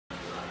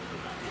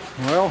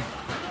Well,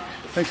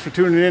 thanks for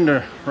tuning in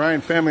to Ryan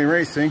Family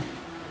Racing.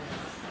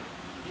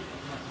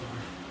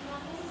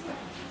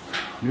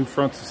 New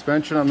front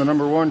suspension on the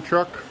number 1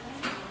 truck.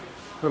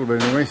 A little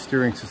bit anyway,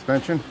 steering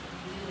suspension.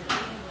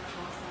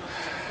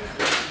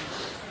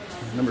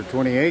 Number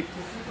 28,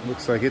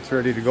 looks like it's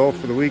ready to go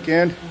for the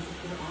weekend.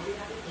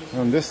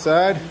 On this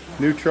side,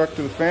 new truck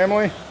to the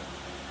family.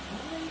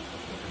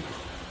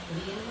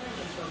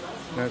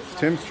 That's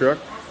Tim's truck.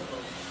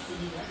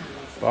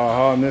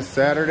 Baja on this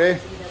Saturday.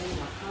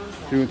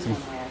 Doing some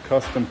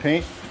custom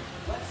paint.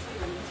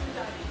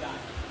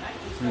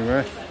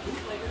 Anyway,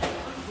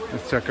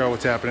 let's check out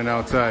what's happening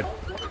outside.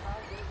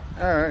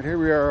 All right, here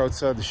we are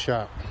outside the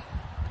shop.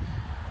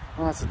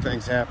 Lots of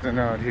things happening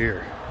out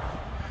here.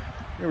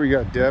 Here we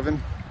got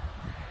Devin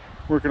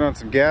working on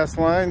some gas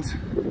lines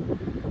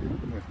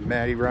with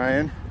Maddie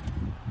Ryan.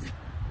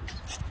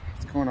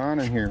 What's going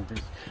on in here?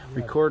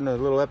 We're recording a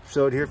little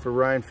episode here for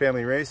Ryan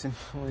Family Racing.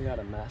 We got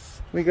a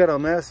mess. We got a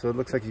mess, so it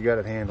looks like you got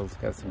it handled.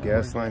 Got some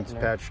gas lines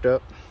patched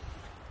up.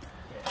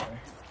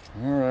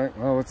 All right,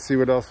 well, let's see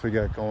what else we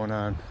got going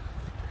on.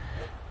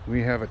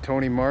 We have a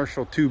Tony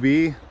Marshall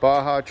 2B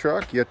Baja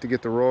truck, yet to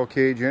get the roll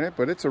cage in it,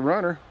 but it's a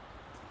runner.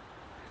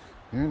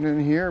 And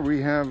then here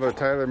we have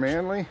Tyler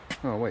Manley.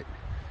 Oh, wait.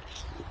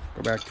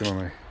 Go back to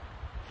him.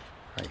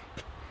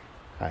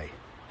 Hi.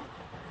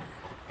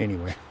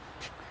 Anyway,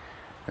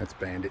 that's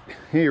Bandit.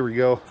 Here we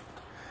go.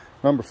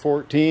 Number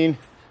 14.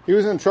 He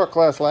was in truck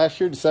class last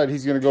year, decided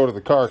he's going to go to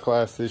the car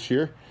class this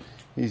year.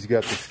 He's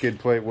got the skid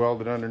plate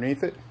welded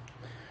underneath it.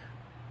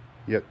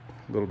 Yet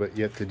a little bit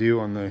yet to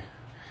do on the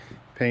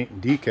paint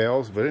and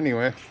decals, but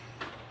anyway,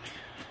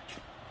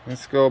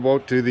 let's go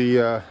about to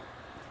the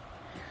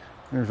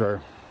there's our,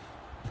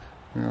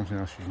 now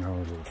she's now a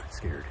little bit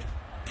scared.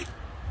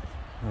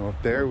 Well,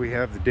 up there we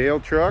have the Dale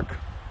truck.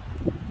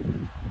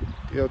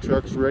 Dale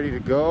truck's ready to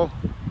go.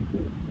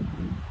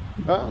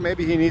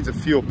 Maybe he needs a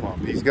fuel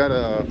pump. He's got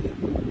a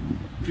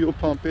fuel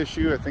pump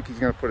issue. I think he's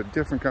going to put a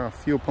different kind of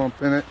fuel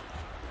pump in it,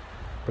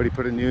 but he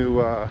put a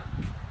new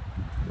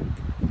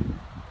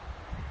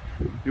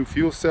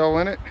fuel cell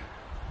in it.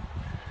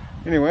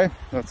 Anyway,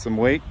 that's some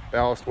weight,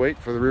 ballast weight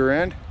for the rear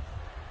end.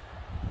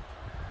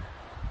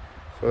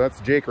 So that's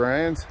Jake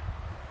Ryan's.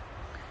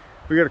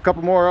 We got a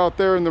couple more out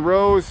there in the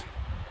rows.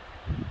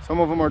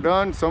 Some of them are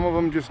done, some of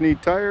them just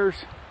need tires.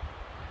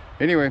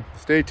 Anyway,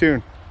 stay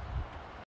tuned.